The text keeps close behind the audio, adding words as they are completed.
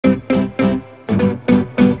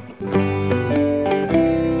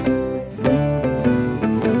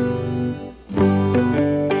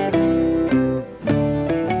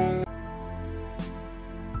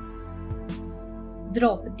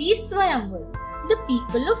the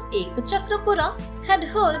people of Ekchakrapura had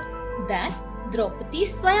heard that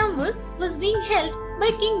Draupadi's Swayamvar was being held by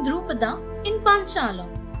King Drupada in Panchala.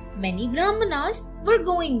 Many Brahmanas were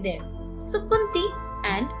going there. So Kunti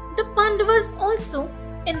and the Pandavas also,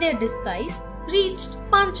 in their disguise, reached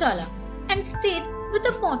Panchala and stayed with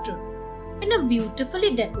a potter. In a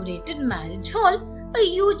beautifully decorated marriage hall, a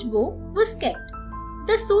huge bow was kept.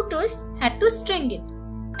 The suitors had to string it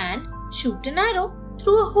and shoot an arrow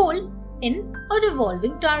through a hole in a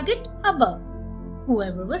revolving target above.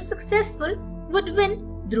 Whoever was successful would win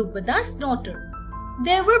Drupada's daughter.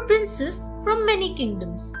 There were princes from many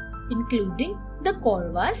kingdoms, including the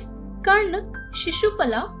Kauravas, Karna,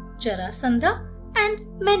 Shishupala, Jarasandha, and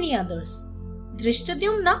many others.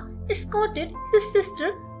 Drishtadyumna escorted his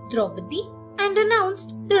sister Draupadi and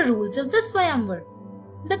announced the rules of the Swayamvar.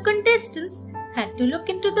 The contestants had to look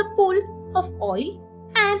into the pool of oil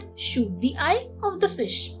and shoot the eye of the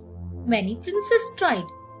fish. Many princes tried,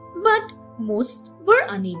 but most were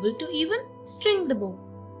unable to even string the bow.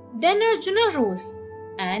 Then Arjuna rose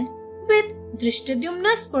and, with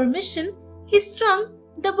Drishtadyumna's permission, he strung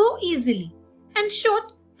the bow easily and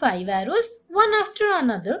shot 5 arrows one after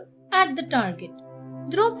another at the target.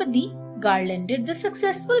 Draupadi garlanded the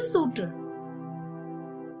successful suitor.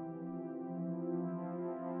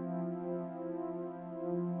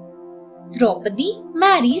 Draupadi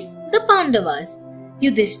marries the Pandavas.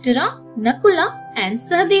 Yudhishthira, Nakula and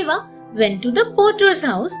Sahadeva went to the potter's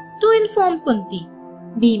house to inform Kunti.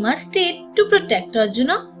 Bhima stayed to protect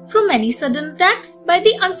Arjuna from any sudden attacks by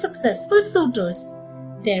the unsuccessful suitors.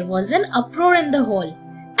 There was an uproar in the hall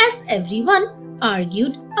as everyone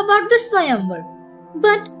argued about the Swayamvar.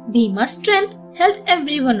 But Bhima's strength held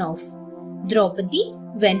everyone off. Draupadi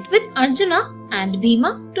went with Arjuna and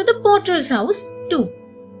Bhima to the potter's house too.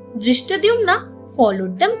 Drishtadyumna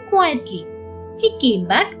followed them quietly. He came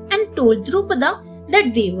back and told Drupada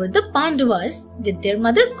that they were the Pandavas with their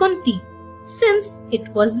mother Kunti, since it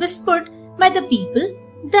was whispered by the people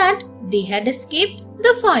that they had escaped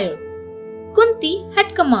the fire. Kunti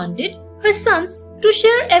had commanded her sons to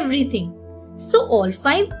share everything, so all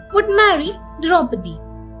 5 would marry Draupadi.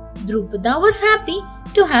 Drupada was happy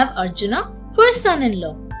to have Arjuna for a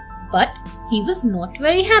son-in-law, but he was not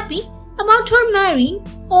very happy about her marrying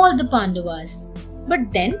all the Pandavas.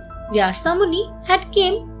 But then Vyasa Muni had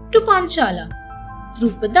came to Panchala.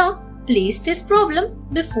 Drupada placed his problem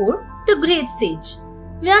before the great sage.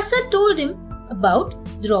 Vyasa told him about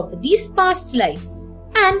Draupadi's past life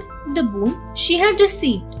and the boon she had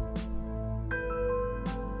received.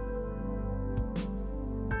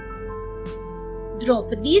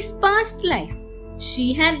 Draupadi's past life.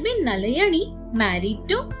 She had been Nalayani, married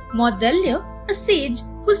to Maudalya, a sage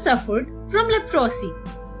who suffered from leprosy.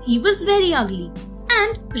 He was very ugly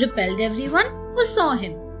and repelled everyone who saw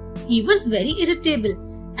him. He was very irritable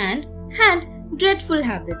and had dreadful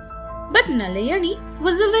habits. But Nalayani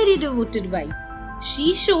was a very devoted wife.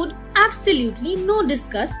 She showed absolutely no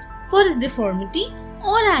disgust for his deformity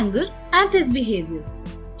or anger at his behavior.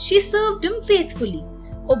 She served him faithfully,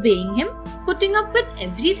 obeying him, putting up with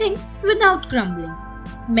everything without grumbling.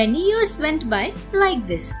 Many years went by like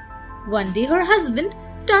this. One day her husband,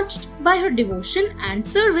 touched by her devotion and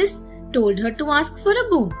service, told her to ask for a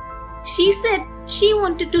boon. She said she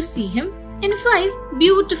wanted to see him in 5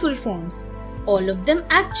 beautiful forms, all of them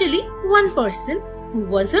actually one person who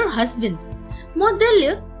was her husband.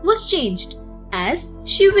 Maudalya was changed as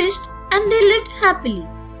she wished and they lived happily.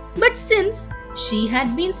 But since she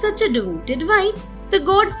had been such a devoted wife, the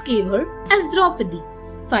gods gave her as Draupadi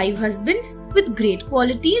 5 husbands with great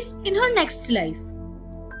qualities in her next life.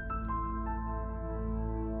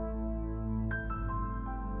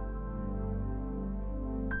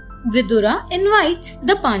 Vidura invites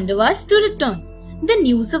the Pandavas to return. The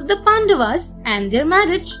news of the Pandavas and their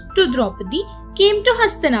marriage to Draupadi came to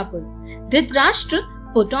Hastinapur.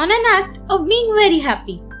 Dhritarashtra put on an act of being very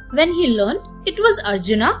happy when he learned it was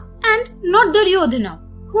Arjuna and not Duryodhana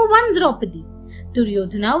who won Draupadi.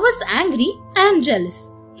 Duryodhana was angry and jealous.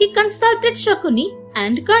 He consulted Shakuni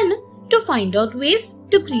and Karna to find out ways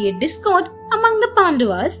to create discord among the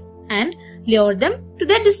Pandavas and lure them to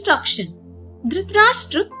their destruction.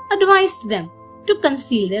 Dhritarashtra advised them to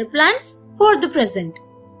conceal their plans for the present.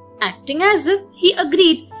 Acting as if he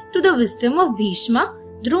agreed to the wisdom of Bhishma,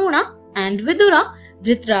 Drona and Vidura,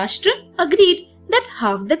 Dhritarashtra agreed that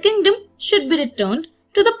half the kingdom should be returned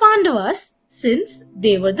to the Pandavas since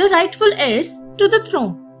they were the rightful heirs to the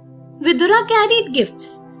throne. Vidura carried gifts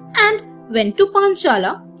and went to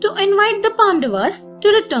Panchala to invite the Pandavas to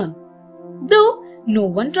return. Though no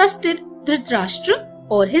one trusted Dhritarashtra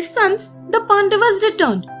or his sons, the Pandavas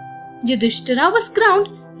returned. Yudhishthira was crowned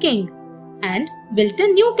king and built a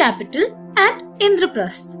new capital at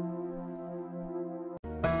Indraprastha.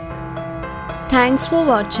 Thanks for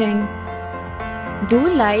watching. Do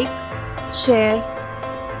like, share,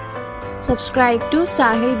 subscribe to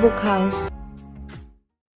Sahil Book House.